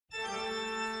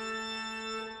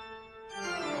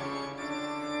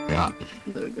Yeah.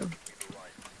 There we go.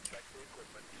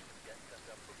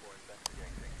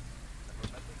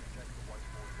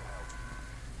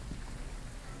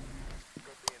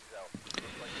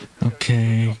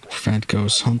 Okay, prevent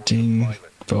ghost hunting,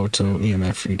 photo,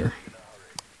 EMF reader.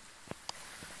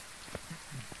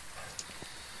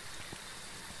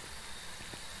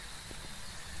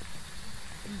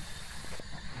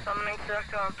 Something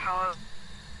circle on power.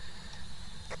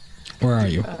 Where are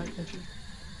you?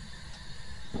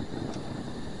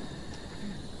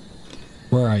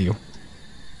 Where are you?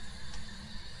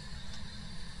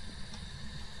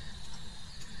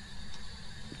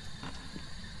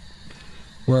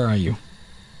 Where are you?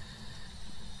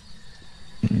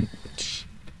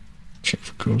 Check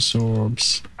for ghost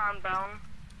orbs. I'm bound.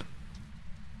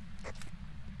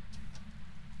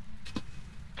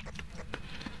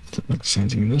 Doesn't look like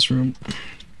anything in this room.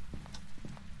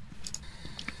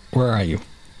 Where are you?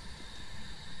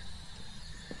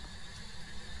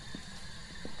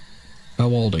 How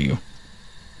old are you?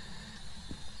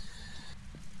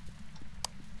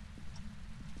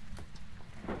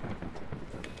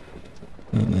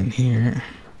 And then here.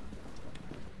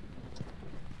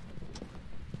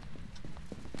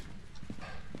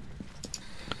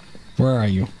 Where are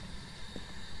you?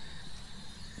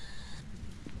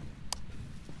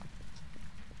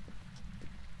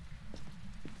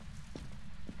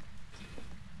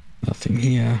 Nothing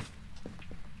here.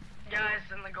 Guys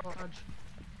in the garage.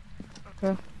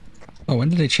 Okay. Oh, when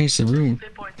did they change the room?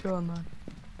 3.2 on that.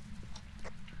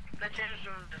 They changed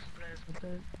room displays.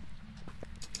 Okay.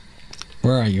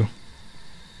 Where are you?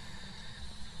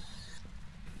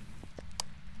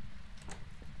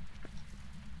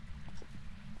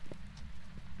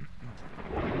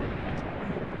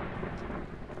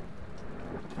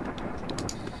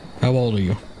 How old are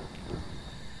you?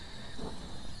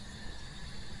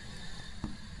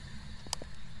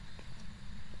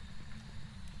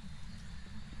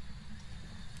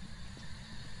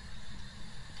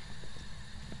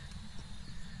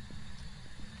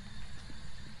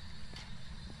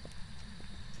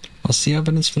 What's the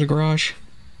evidence for the garage?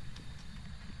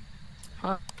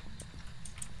 Huh?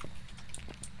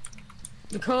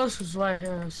 The coast was right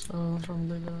here, so I'm trying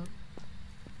to leave it up.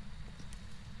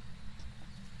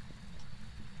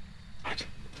 What?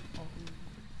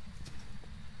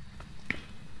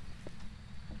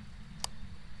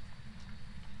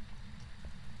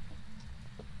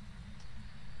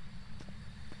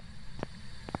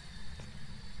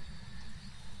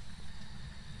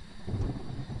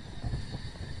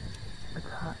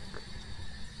 Attack.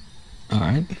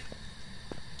 Alright.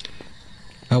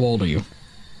 How old are you?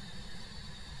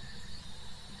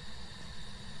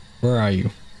 Where are you?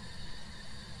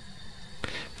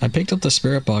 I picked up the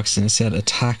spirit box and it said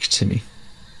attack to me.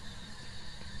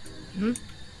 Hmm?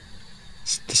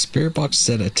 The spirit box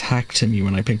said attack to me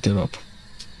when I picked it up.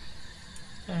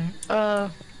 Okay.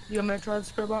 You want me to try the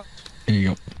spirit box? There you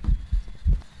go.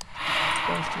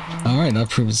 Alright, that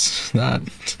proves that.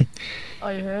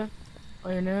 Are you here?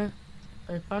 Are you near?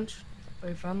 Are you punch? Are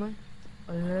you family?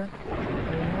 Are you here? Are you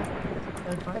here?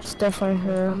 Are you punch? It's definitely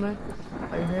here. Family?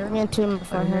 Are you here? Me and Tim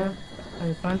Are are you here. here? Are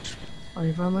you punch? Are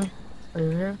you family? Are you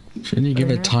here? Shouldn't you give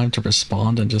it time to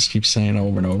respond and just keep saying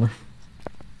over and over?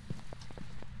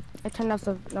 I turned off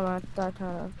the no, I turned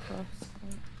off.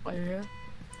 Are you here?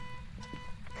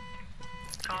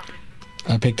 Coffee.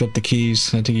 I picked up the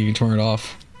keys. I think you can turn it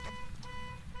off.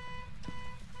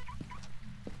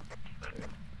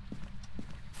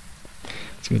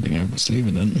 It's a good thing I was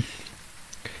leaving then.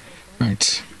 Right.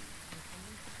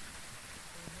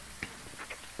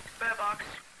 Spare box.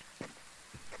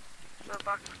 Spare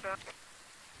box, spare.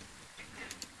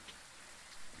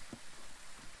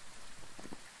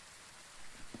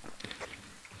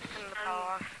 Turn the power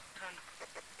off.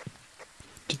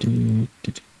 Turn.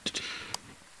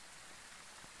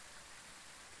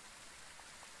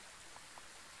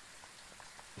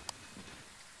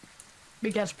 We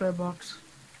got spare box.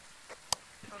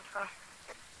 Okay.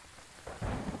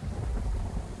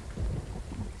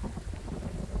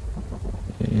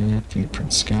 Yeah,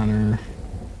 fingerprint scanner.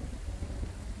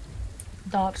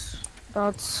 Dots.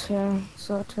 Dots, yeah,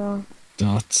 so too.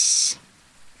 Dots.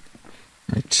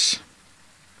 Right.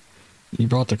 You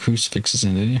brought the crucifixes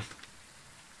in, did you?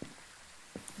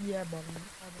 Yeah, buddy.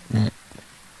 Right.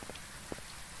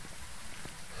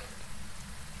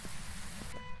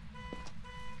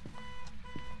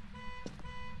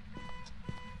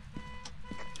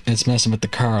 It's messing with the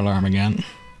car alarm again.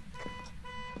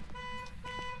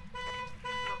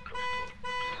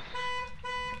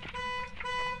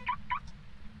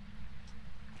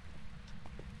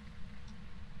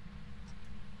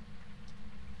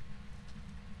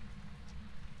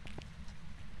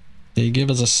 They give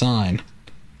us a sign.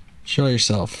 Show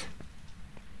yourself.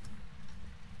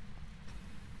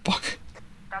 Fuck.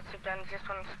 That's again, this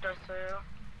one's still through.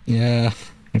 Yeah,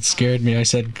 it scared me. I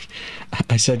said,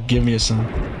 give me a sign.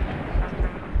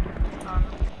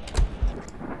 Something.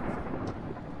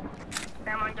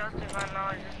 That one goes to run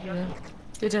now, Yeah.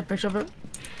 Did you take a picture of it?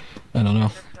 I don't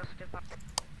know.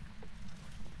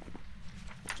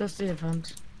 Just the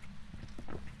event.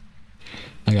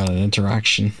 I got an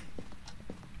interaction.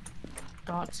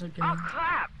 Dots again. Oh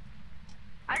crap!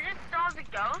 I just saw the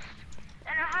ghost,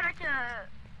 and it had like a,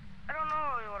 I don't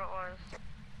know what it was.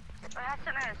 It had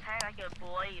something in its hand like a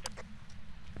blade.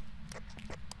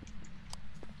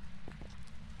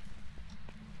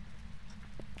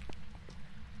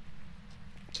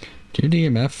 Do you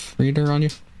have EMF reader on you?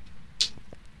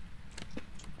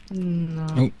 No.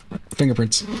 Oh,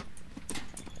 fingerprints.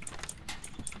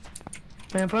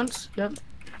 Fingerprints? Yep.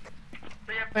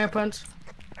 Fingerprints.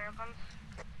 Fingerprints?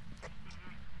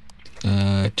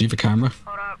 Do you have a camera?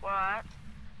 Hold up, what?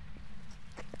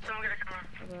 Someone get a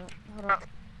camera. Hold up.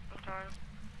 I'm sorry.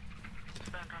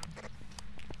 Spend time.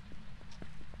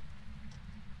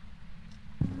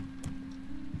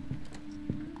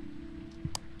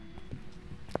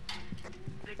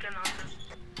 They can answer.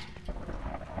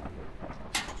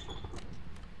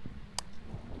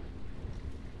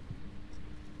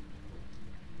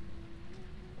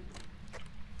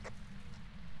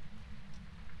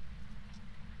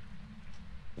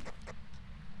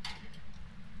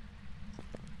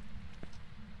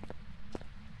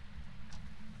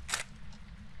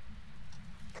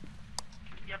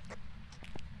 Yep.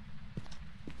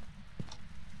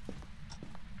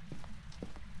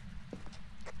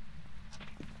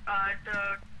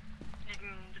 You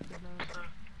can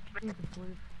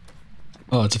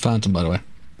Oh, it's a phantom, by the way.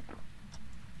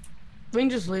 We can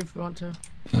just leave if we want to.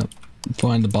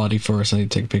 Find the body first. I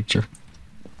need to take a picture.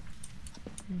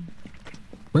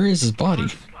 Where is his body? I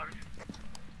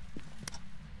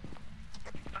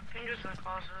think it's in the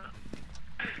closet.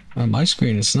 On my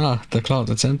screen, it's not. The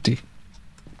closet's empty.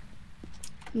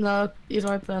 No, he's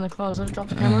right there in the closet. Drop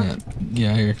the camera.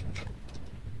 Yeah, here.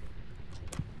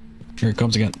 Here it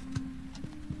comes again.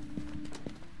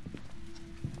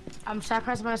 I'm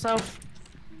sacrificing myself.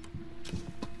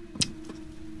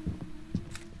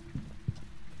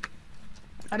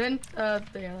 I didn't, yeah,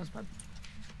 that's bad.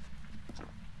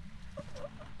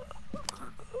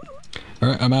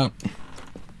 Alright, I'm out.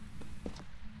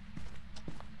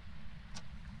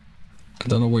 I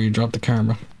don't know where you dropped the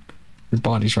camera. Your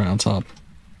body's right on top.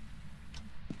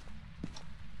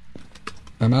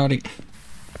 I'm outie.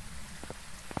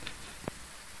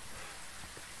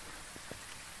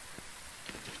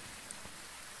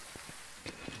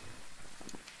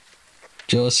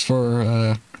 Just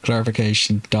for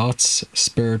clarification, dots,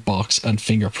 spirit box, and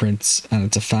fingerprints, and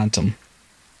it's a phantom.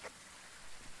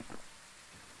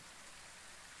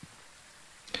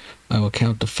 I will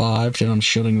count to 5, then I'm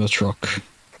shutting the truck.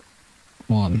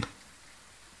 1,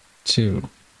 2,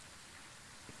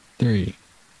 3,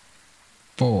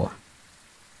 4,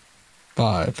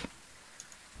 5.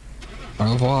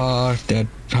 Au revoir, dead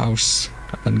house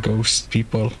and ghost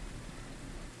people.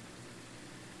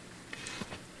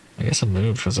 I guess I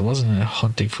moved because I wasn't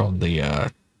hunting from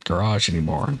the garage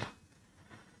anymore.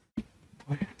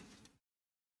 I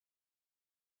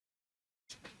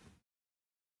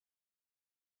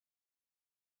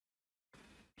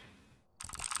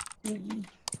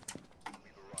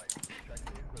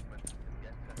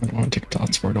don't want to take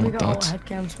dots for it, I We want got all dots. head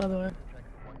cams, by the way.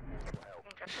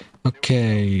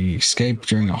 Okay, escape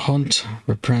during a hunt.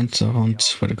 Reprint a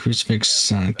hunt with a crucifix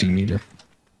sanity meter.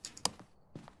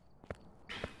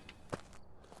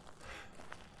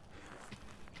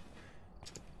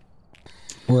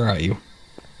 Where are you?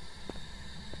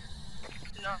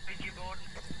 No, PG board.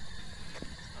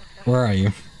 Where are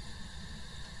you?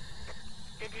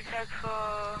 Did you check for...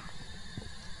 Oh,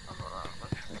 hold on.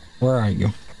 Where are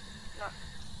you?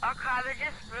 Oh crap, I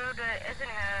just moved it. It's in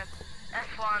here.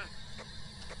 S1.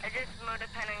 I just moved a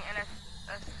pending and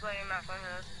it's swinging map on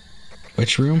here.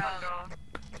 Which room? Front door.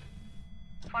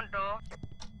 Front door.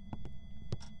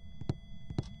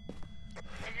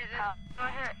 Go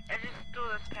ahead. I just do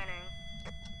this pending.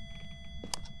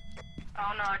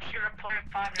 Oh no, it's your point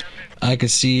 5 minutes. I could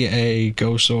see a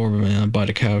ghost orb by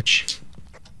the couch.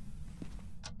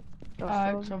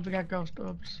 Alright, so we got ghost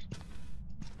orbs.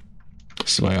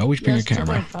 So I always bring a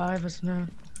camera. 2.5, isn't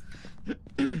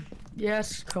it?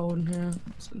 Yes, cold in here.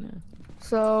 It's in there.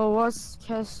 So what's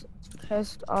cast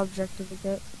object did we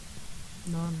get?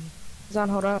 None. Zan,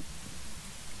 hold up.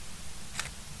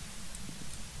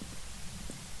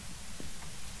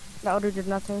 That order did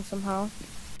nothing somehow.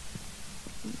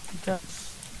 Because,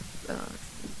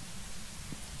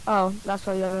 Oh, that's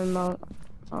why you have a remote.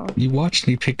 Oh, You watched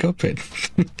me pick up it.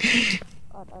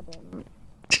 I didn't.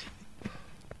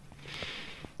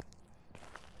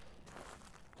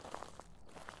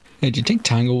 Hey, do you think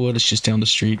Tanglewood is just down the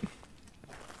street?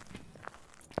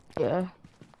 Yeah.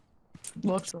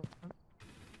 looks like it.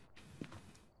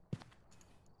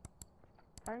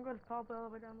 I'm going to call all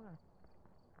the way down there.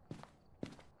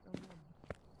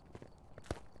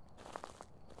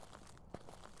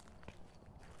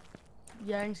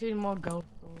 Yeah, I can see more ghost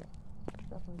orbs.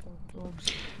 Definitely ghost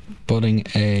orbs. Putting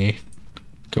a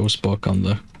ghost book on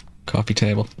the coffee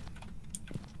table.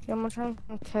 Yeah, I'm trying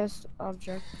to test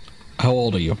object. How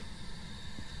old are you?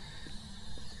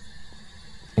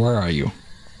 Where are you?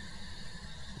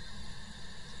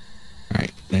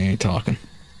 Alright, they ain't talking.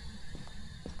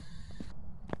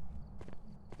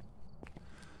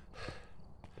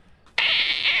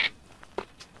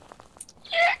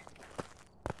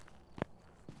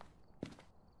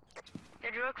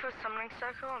 Did you look for summoning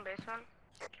circle in basement?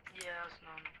 Yeah, that's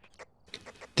none.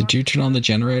 Did you turn on the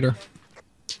generator?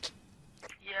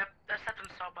 Yep, the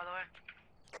septum's stopped, by the way.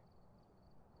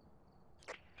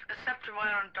 The septum went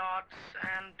on dots,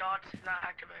 and dots is not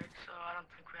activated, so I don't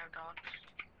think we have dots.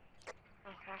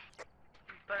 Okay.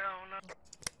 But I don't know.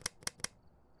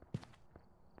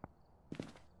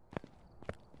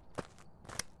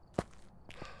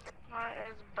 Why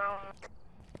is bone?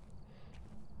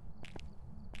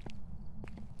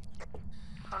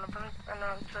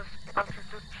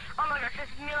 Oh my gosh,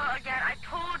 it's Mila again. I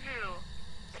told you.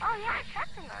 Oh yeah, I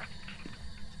checked in there.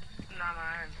 Nah,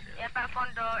 I didn't see it. Yep, at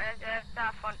fondo. It's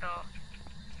at fondo.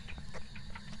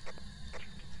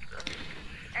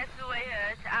 It's the way here.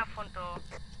 It's at fondo.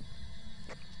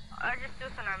 I just do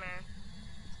something, man.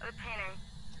 The painting.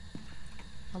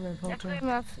 I'm in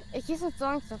filter. Ich gieße jetzt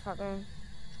Songs zu fucking.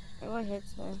 It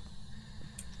hits me.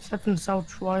 Septum cell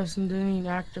twice and didn't even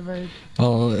activate.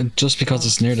 Oh, just because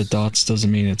it's near the dots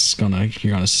doesn't mean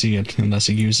you're gonna see it unless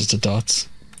it uses the dots.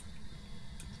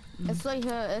 It's like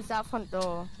here, it's that front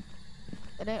door.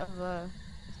 It ain't over there.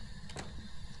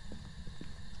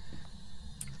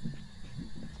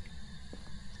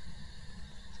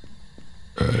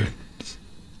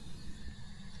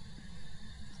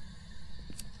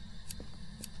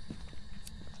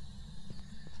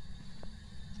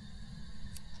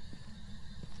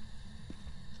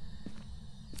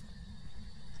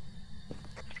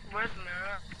 Where's the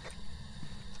mirror?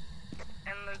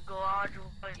 And the garage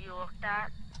what you looked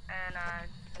at, and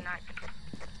tonight.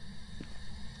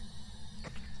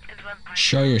 It's right behind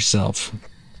Show you. yourself.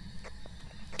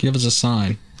 Give us a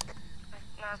sign.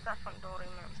 No, it's that front door, man.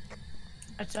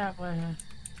 It's that way here.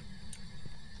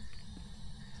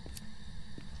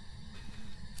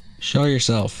 Show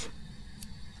yourself.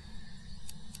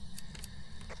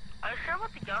 Are you sure about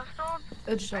the ghost orb?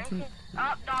 It's something.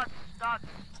 Oh, dots, dots.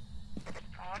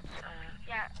 Dots?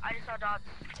 Yeah, I just saw dots.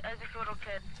 As a little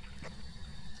kid.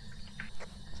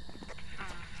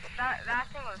 That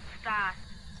thing was fast.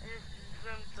 It just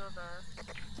zoomed through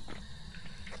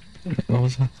the... What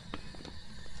was that?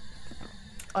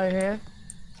 Are you here?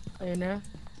 Are you near?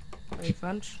 Are you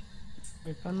French? Are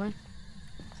you friendly?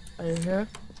 Are you here?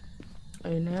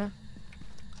 Are you near?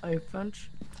 Are you French?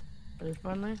 Are you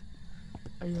friendly?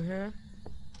 Are you here?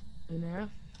 Are you near?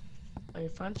 Are you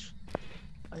French?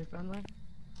 Are you friendly?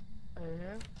 Are you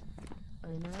here? Are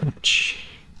you near?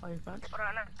 Are you French?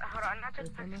 Hold on, not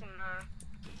just fixing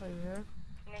Are you here?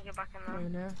 You need to get back in Are there. you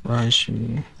near?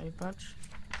 Rashi. Are you French?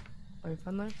 Are you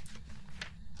friendly?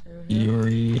 Are you here?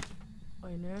 Yuri. Are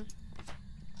you near?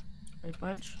 Are you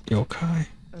French? Yokai.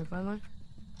 Are you friendly?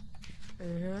 Are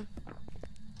you here?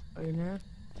 Are you near?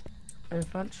 Are you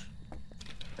French?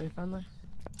 Are you friendly?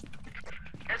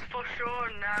 It's for sure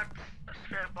not a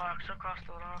spirit box, so cross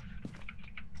it off.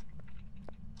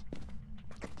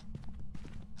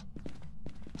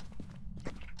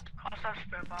 Cross off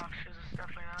spirit box, because it's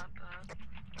definitely not that.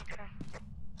 Okay.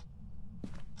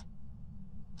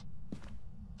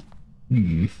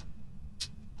 Hmm.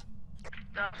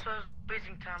 That says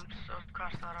freezing temps, so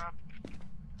cross that up.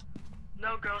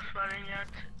 No ghost wedding yet.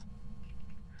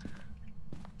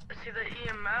 See the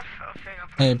EMF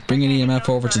fingerprint. Hey, bring an EMF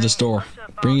over to this door.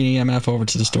 Bring an EMF over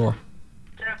to this door.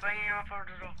 Yeah, bring EMF over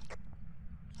to the door.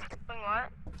 Bring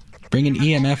what? Bring an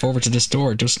EMF over to this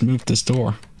door. Just move this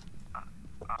door.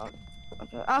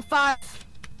 Okay. 5.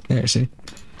 There, see?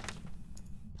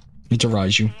 Need to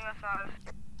rise you. EMF 5.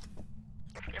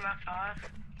 EMF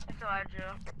 5? It's allowed you.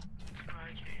 It's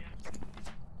allowed you,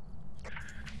 yeah.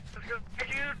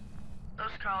 If you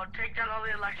those called, take down all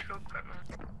the electrical equipment.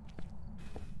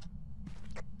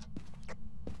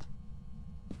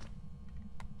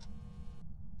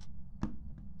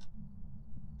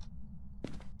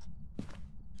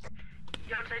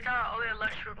 out all the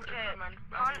electrical equipment.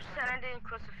 Punch Sanity and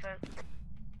Crucifix.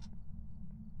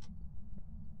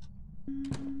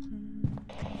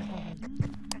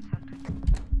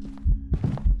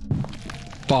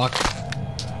 Fuck.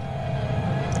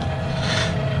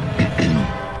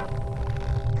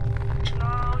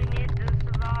 No, we need to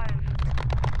survive.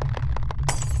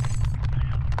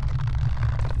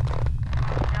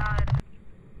 God.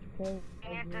 We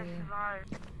need to survive.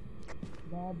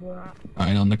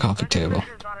 Alright, on the coffee table.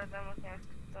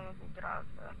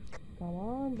 Come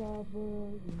on, Baba.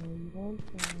 You know you want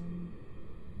some.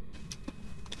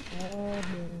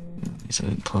 He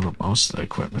said it total most of the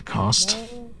equipment cost.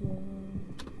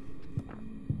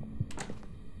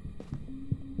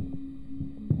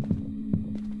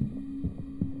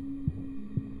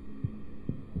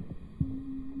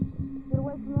 Get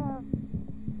away from her.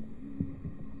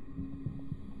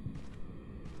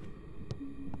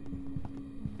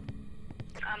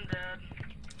 I'm dead.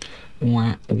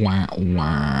 Wah, wah,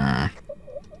 wah.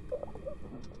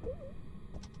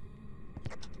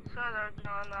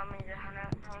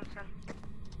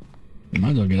 You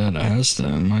might as well get out of the house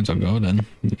then. Might as well go then.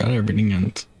 You got everything and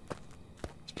it's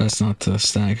best not to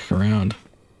stack around.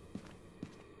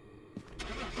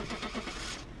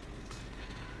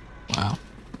 Wow.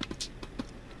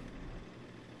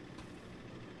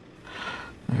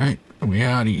 Alright, we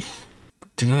outie.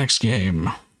 To the next game.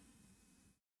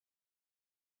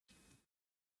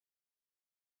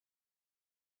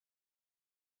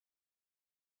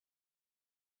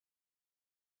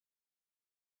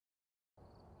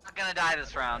 Not gonna die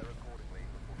this round.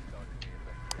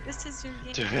 This is your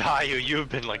game. Dude, you've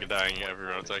been like dying every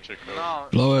round. It's actually cool. No.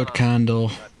 Blowout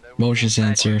candle, motion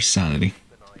sensor, sanity.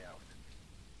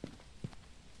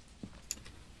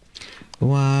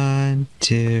 1,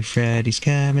 2, Freddy's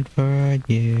coming for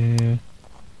you.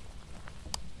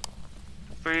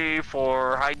 3,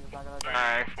 4, hide.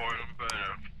 Die.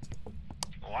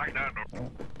 Like that door.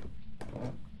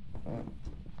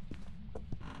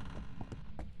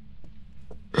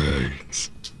 Right.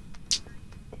 Is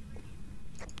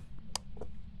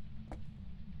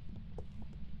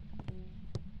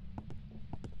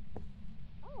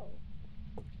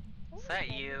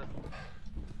that you?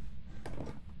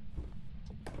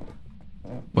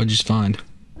 What'd you find?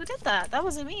 Who did that? That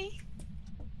wasn't me.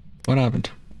 What happened?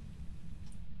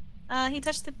 He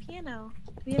touched the piano.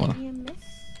 Do we have What? EMF?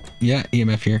 Yeah,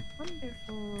 EMF here.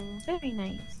 Wonderful. Very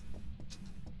nice.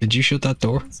 Did you shut that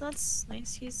door? So that's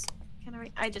nice. He's kind of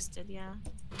right. I just did, yeah.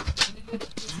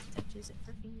 Just touches it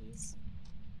for fingies.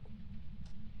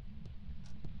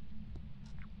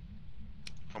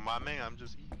 For my man, I'm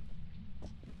just eating.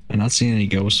 I'm not seeing any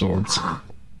ghost orbs.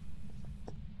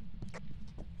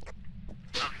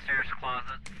 Upstairs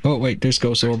closet. Oh wait, there's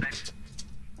ghost orb.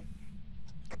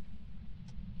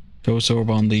 Ghost orb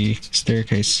on the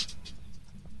staircase.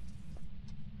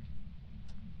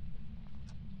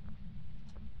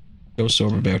 Ghost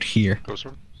orb about here. Go,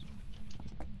 sir.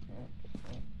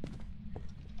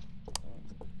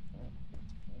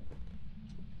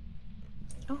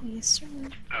 Oh, yes, sir.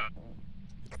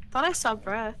 Thought I saw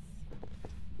breath.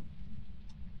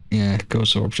 Yeah,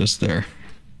 ghost orb just there.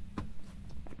 Could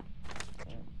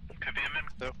be a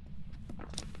mimic though.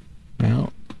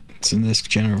 Well, it's in this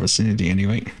general vicinity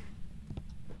anyway.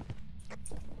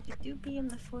 It do be in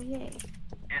the foyer. It's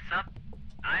up.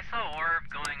 I saw orb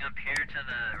going up here to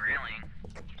the railing.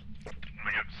 Let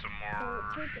me get some more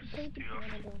stuff.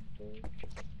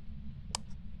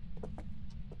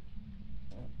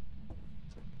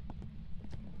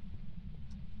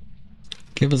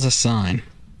 Give us a sign.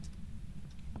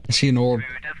 I see an orb. We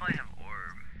would definitely have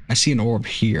orb. I see an orb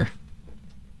here.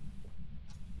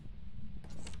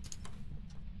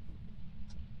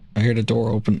 I hear the door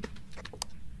open.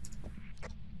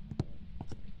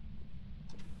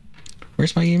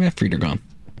 Where's my EMF reader gone?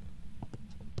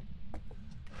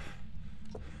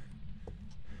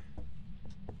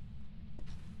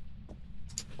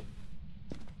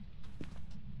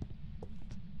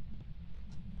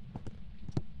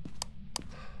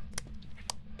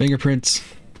 Fingerprints.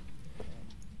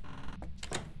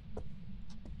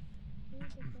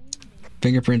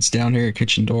 Fingerprints down here at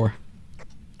kitchen door.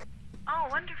 Oh,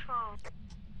 wonderful.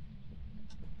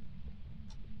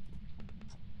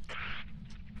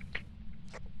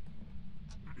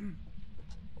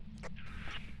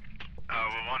 We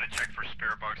want to check for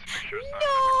spirit box to make sure it's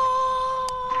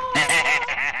not.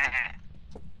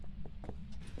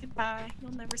 Goodbye.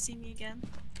 You'll never see me again.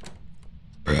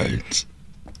 Right.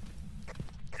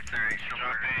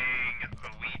 Dropping a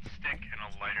weed stick and a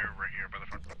lighter right here by the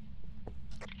front door.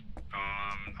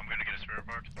 I'm gonna get a spirit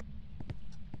box.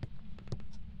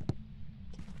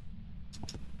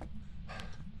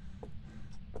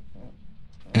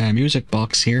 music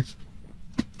box here.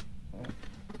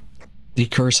 The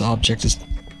curse object is...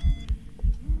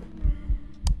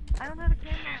 I don't have a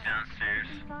camera. She's downstairs.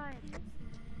 It's fine.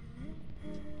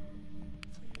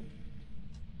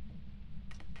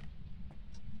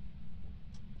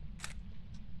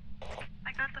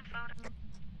 I got the photo.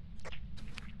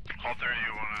 Halter,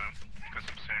 you wanna get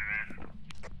some sanity?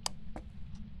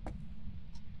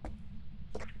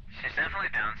 She's definitely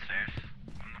downstairs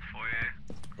in the foyer.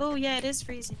 Oh yeah, it is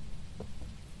freezing.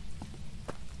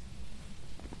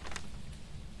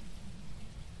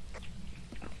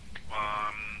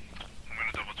 I'm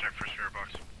gonna double check for spirit box.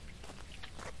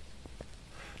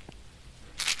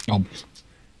 Oh.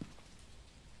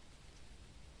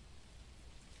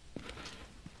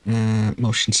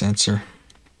 Motion sensor.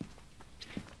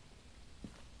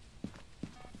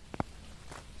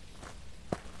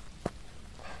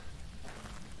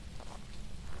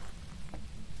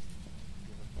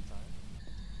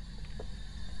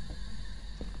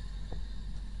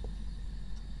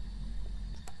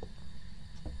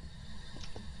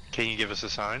 Can you give us a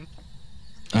sign?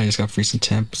 I just got freezing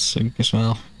temps as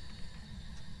well.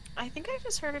 I think I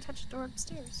just heard her touch the door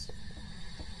upstairs.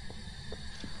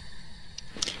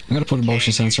 I'm gonna put a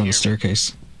motion Can you sensor on the hear me?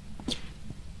 staircase.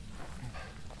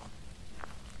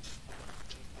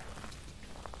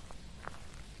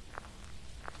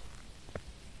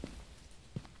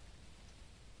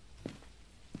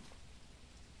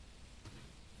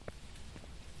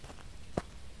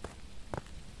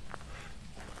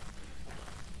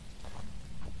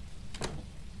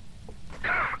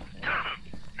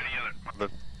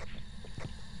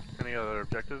 Any other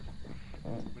objective?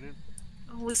 Oh,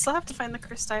 we still have to find the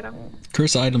cursed item.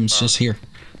 Curse items just here.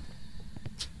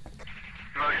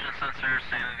 Motion sensor,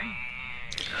 sanity.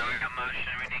 We got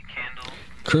motion, we need candles.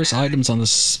 Curse items on the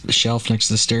shelf next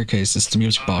to the staircase. It's the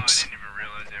music I box. didn't even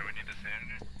realize that we need the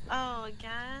sanity. Oh,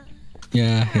 again?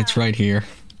 Yeah, it's right here.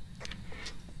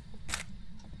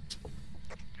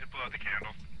 It blew out the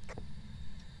candle.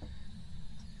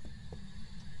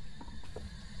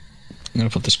 I'm gonna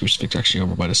put this crucifix actually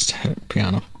over by this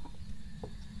piano.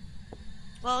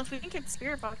 Well, if we can get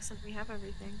spirit box, then we have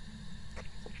everything.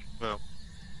 Well.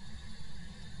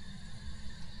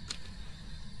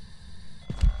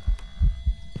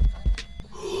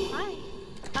 Hi.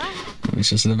 Hi. It's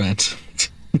just an event.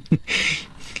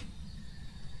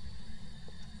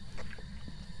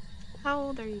 How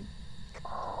old are you?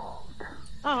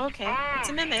 Oh, okay. It's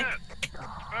a mimic. Shit.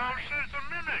 Oh shit, it's a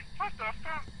mimic! What the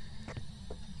fuck?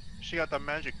 She got the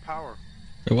magic power.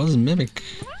 It wasn't mimic.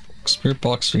 Spirit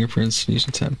box, fingerprints,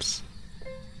 fusion temps.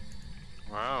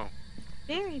 Wow.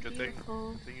 Very Good thing.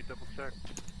 beautiful. Good thing you double checked.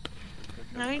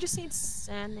 Now we just need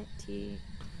sanity,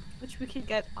 which we could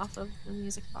get off of the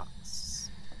music box.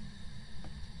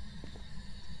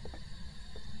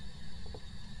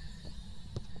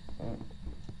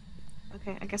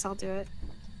 Okay, I guess I'll do it.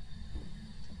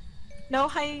 No,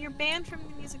 Haya, you're banned from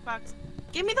the music box.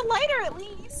 Give me the lighter at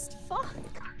least! Fuck!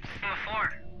 On the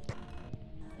floor.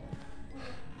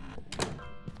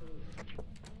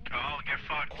 Oh, get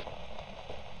fucked.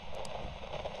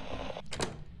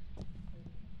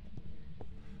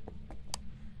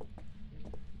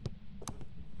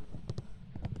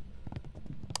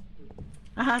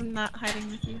 I'm not hiding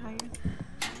with you, Haya.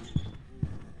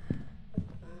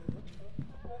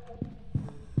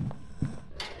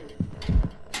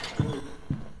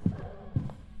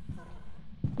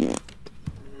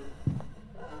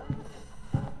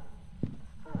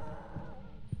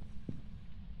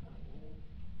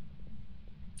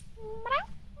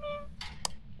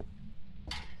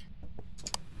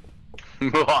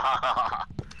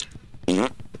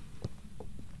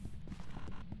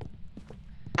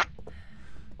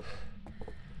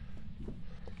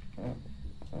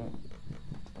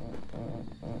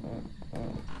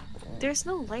 There's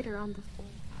no lighter on the floor.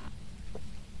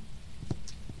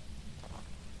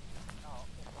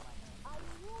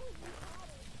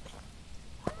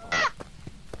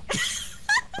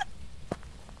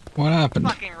 What happened?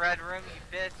 Fucking red room,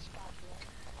 you bitch.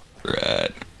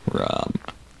 Red rum.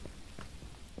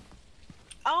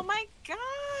 Oh my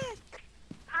god!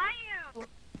 Hi, you.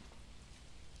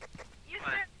 You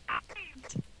What?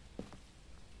 survived.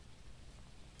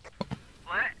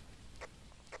 What?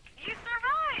 You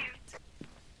survived.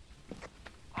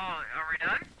 Oh, are we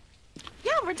done?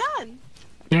 Yeah, we're done!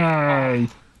 Yay!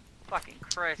 Fucking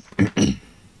Chris.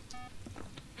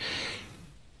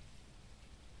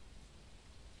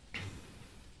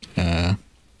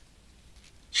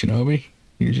 Shinobi,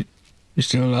 you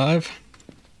still alive?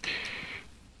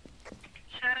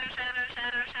 Shadow, shadow,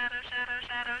 shadow, shadow, shadow,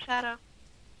 shadow, shadow.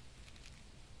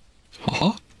 Shadow.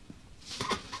 Huh?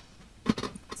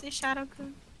 Shadow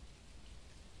Coon.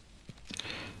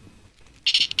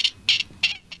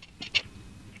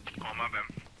 Oh, my bad.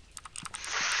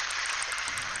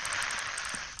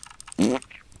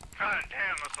 God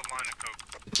damn, that's a line of coke.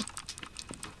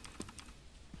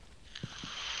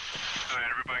 Alright,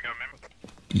 everybody got mimic?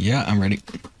 Yeah, I'm ready.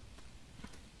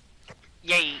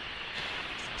 Yay!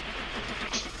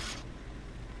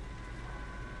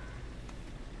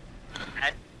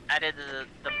 I did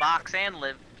the box and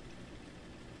live.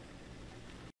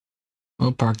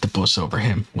 We'll park the bus over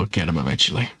him. We'll get him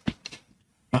eventually.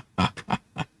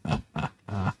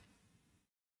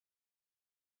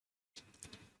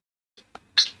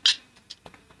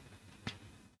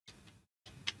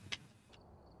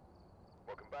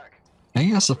 I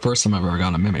think that's the first time I've ever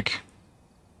got a mimic.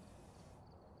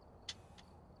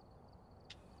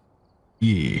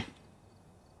 Yay.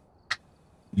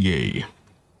 Yay.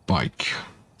 Bike.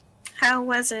 How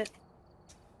was it?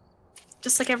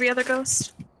 Just like every other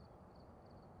ghost?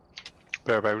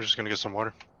 Everybody, we're just gonna get some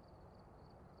water.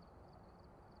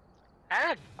 I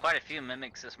had quite a few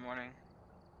mimics this morning.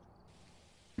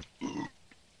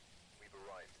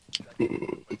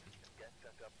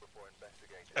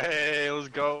 Hey, let's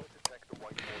go.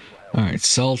 Alright,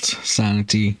 salt,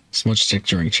 sanity, smudge stick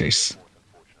during chase.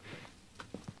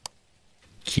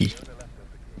 Key.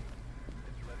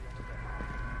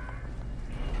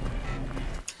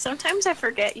 Sometimes I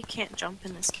forget you can't jump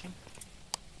in this game.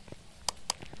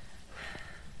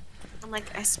 I'm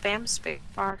like, I spam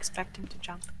spacebar expecting to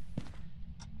jump.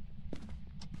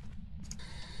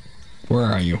 Where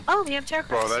are you? Oh, we have terror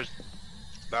Bro, crabs.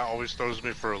 that always throws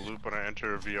me for a loop when I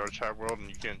enter a VR chat world and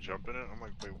you can't jump in it. I'm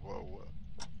like, wait, whoa, what?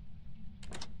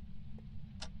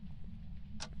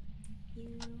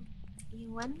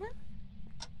 You won them?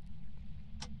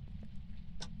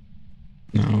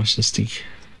 No, it's just the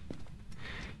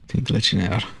thing glitching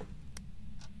out.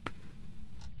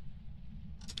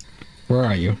 Where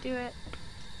are you? Do it.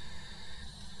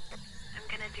 I'm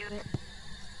gonna do it.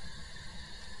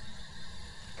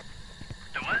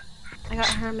 The what? I got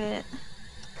Hermit.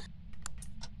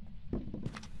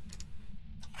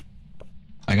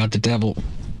 I got the devil.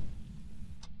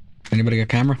 Anybody got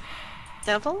camera?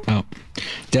 Devil? Oh.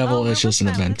 Devil Oh, where is just was an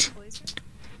that? event. What's poison?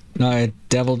 No,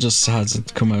 devil just has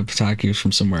to come and attack you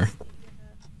from somewhere.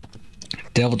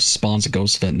 Devil just spawns a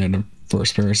ghost event in the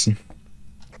first person.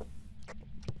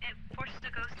 It forced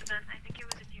a ghost event. I think it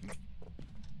was if you.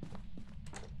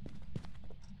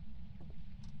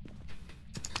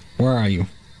 Where are you?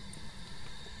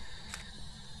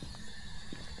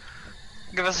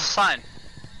 Give us a sign.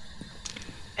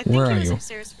 I think Where he are was you?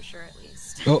 upstairs for sure, at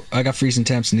least. Oh, I got freezing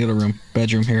temps in the other room.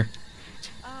 Bedroom here.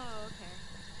 Oh, okay.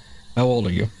 How old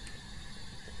are you?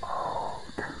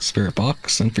 Spirit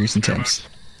box and freezing temps.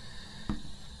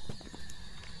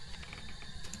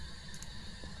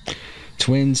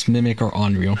 Twins, mimic, or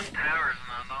unreal. The power's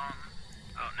not on.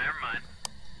 Oh, never mind.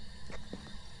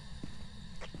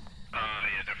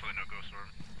 Yeah, definitely no ghost orb.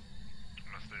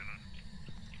 I'm not staying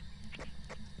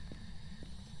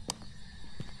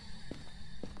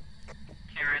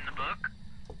in. You're in the book?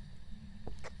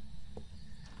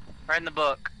 Right in the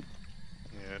book.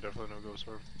 Yeah, definitely no ghost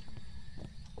orb.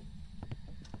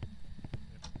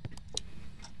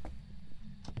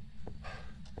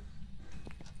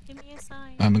 Give me a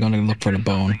sign. I'm gonna look for the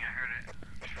bone. I heard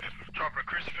it. Drop a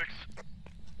crucifix.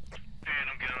 And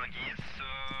I'm gonna get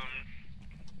some.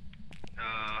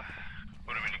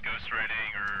 What do we need? Ghost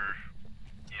writing or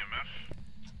EMF?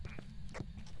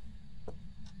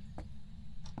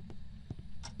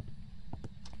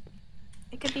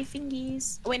 It could be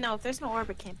fingies. Oh, wait, no, if there's no orb,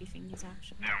 it can't be fingies,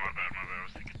 actually. Yeah, my bad. I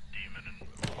was thinking demon and.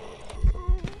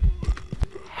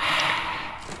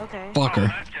 Okay. Fucker.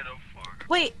 That ghetto fuck.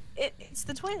 Wait, it's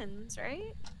the twins,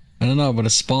 right? I don't know, but it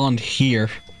spawned here.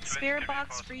 Spirit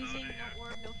box, freezing, no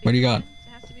orb, no What do you got? fingies. It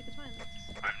has to be the twins.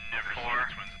 I've never seen the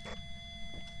twins.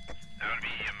 That would be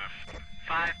EMF.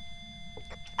 5.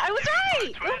 I was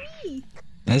right! Go me!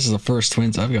 This is the first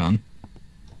twins I've gotten.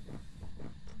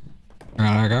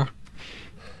 Alright, I go.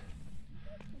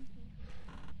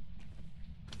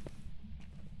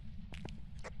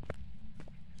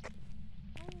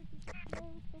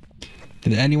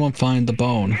 Did anyone find the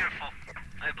bone? Beautiful.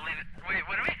 I believe it. Wait,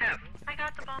 what do we have? I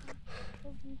got the bomb.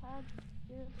 Because we had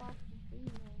spirit box and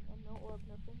freezing and no orb,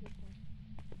 no fingerprint.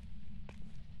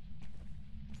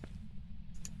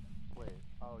 Wait,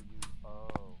 oh,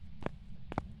 oh.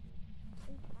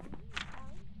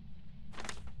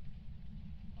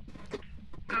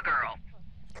 Good girl.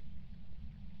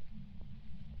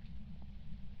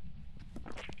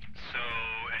 So,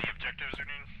 any objectives or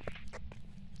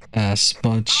anything?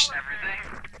 Smudge. Everything.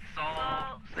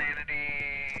 Soul,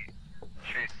 sanity,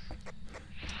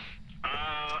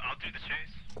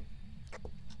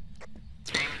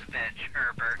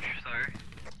 Or birch, sorry.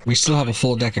 We still have a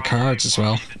full deck of cards as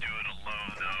well. You need to do it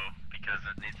alone though, because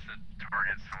it needs to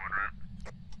target someone, right?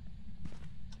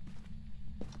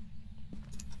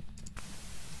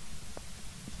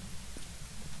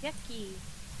 Yucky.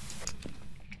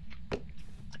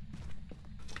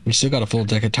 We still got a full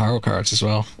deck of tarot cards as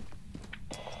well.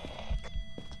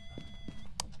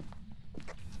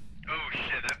 Oh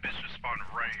shit, that bitch just spawned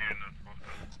right here in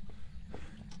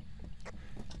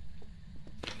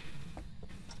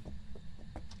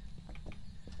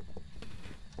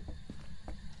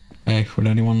the... Hey, would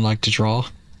anyone like to draw?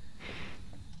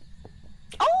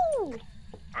 Oh!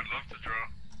 I'd love to draw.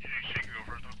 Yeah, she can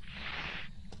go first though.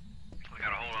 We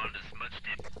gotta hold on to this much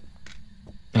dip.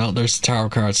 Well, there's the tarot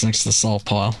cards next to the salt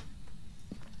pile.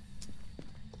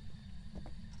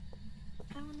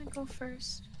 I wanna go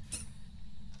first.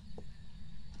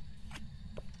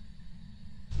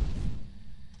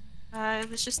 It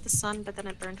was just the sun, but then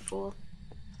it burned full.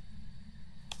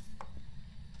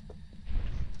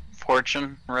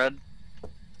 Fortune, red.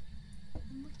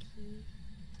 Lucky.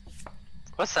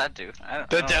 What's that do? I don't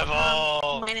The know.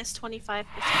 devil! Minus 25% sanity.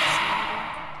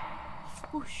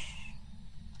 Whoosh.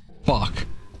 Fuck.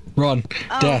 Run.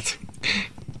 Oh. Death.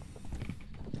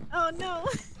 Oh no!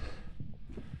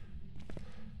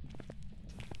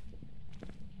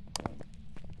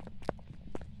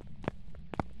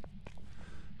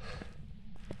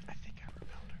 I think I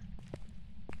repelled her.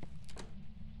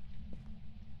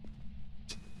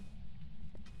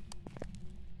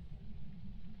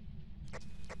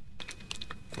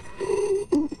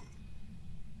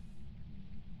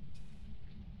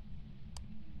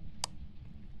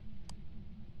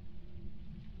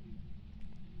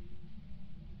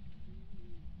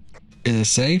 Is it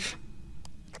safe?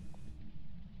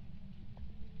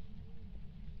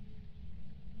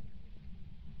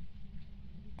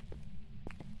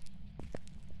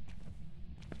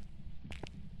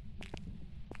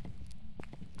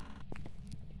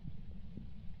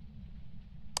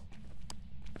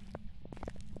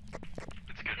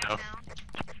 It's good now.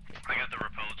 I got the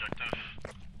repel objective.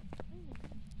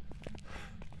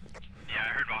 Yeah, I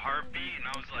heard a heartbeat and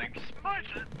I was like, smudge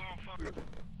it,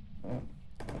 motherfucker.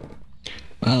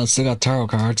 Well, it's still got tarot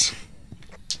cards.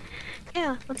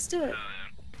 Yeah, let's do it.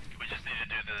 We just need to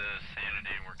do the sanity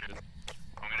and we're good.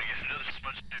 I'm gonna get another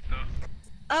smudge dude though.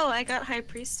 Oh, I got High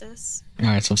Priestess.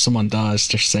 Alright, so if someone dies,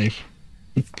 they're safe.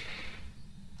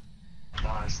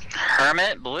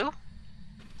 Hermit, blue?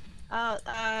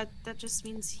 That just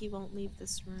means he won't leave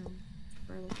this room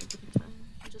for like a bit of time.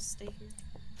 He'll just stay here.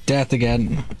 Death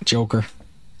again. Joker.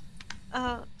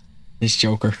 Oh, It's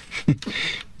Joker.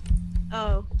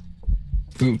 oh.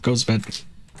 Ooh, goes to bed.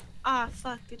 Ah,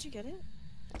 fuck, did you get it?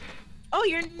 Oh,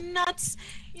 you're nuts!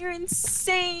 You're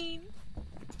insane!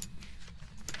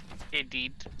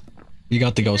 Indeed. You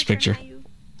got the ghost Your turn, picture. Mayu.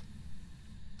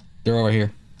 They're over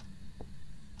here.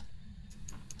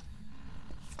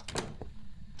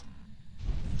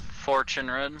 Fortune,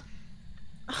 red.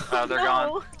 Oh, they're no.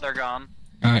 gone. They're gone.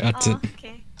 Alright, that's Oh, it.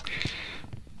 okay.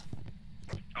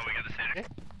 Oh, we got the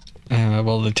sanity?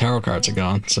 Well, the tarot cards are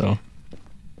gone, so.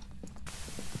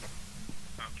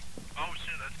 Oh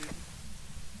shit, that's it.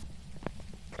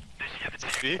 Did she get the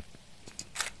TV?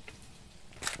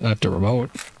 I have to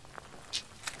remote.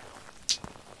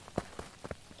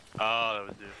 Oh, that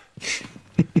was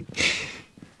it.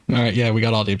 Alright, yeah, we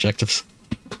got all the objectives.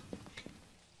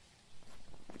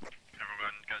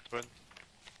 Everyone got twin?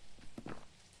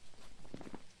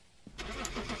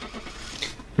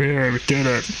 Yeah, we did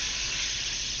it.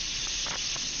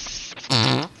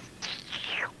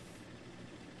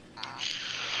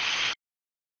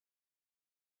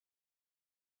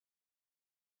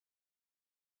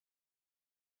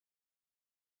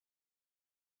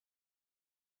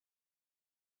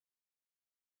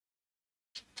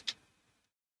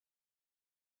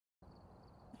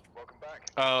 Welcome back.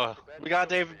 Oh, we got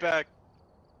David back.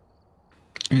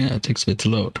 Yeah, it takes a bit to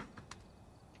load.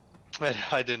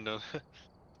 I didn't know.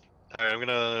 Alright, I'm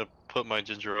gonna put my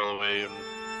ginger ale away and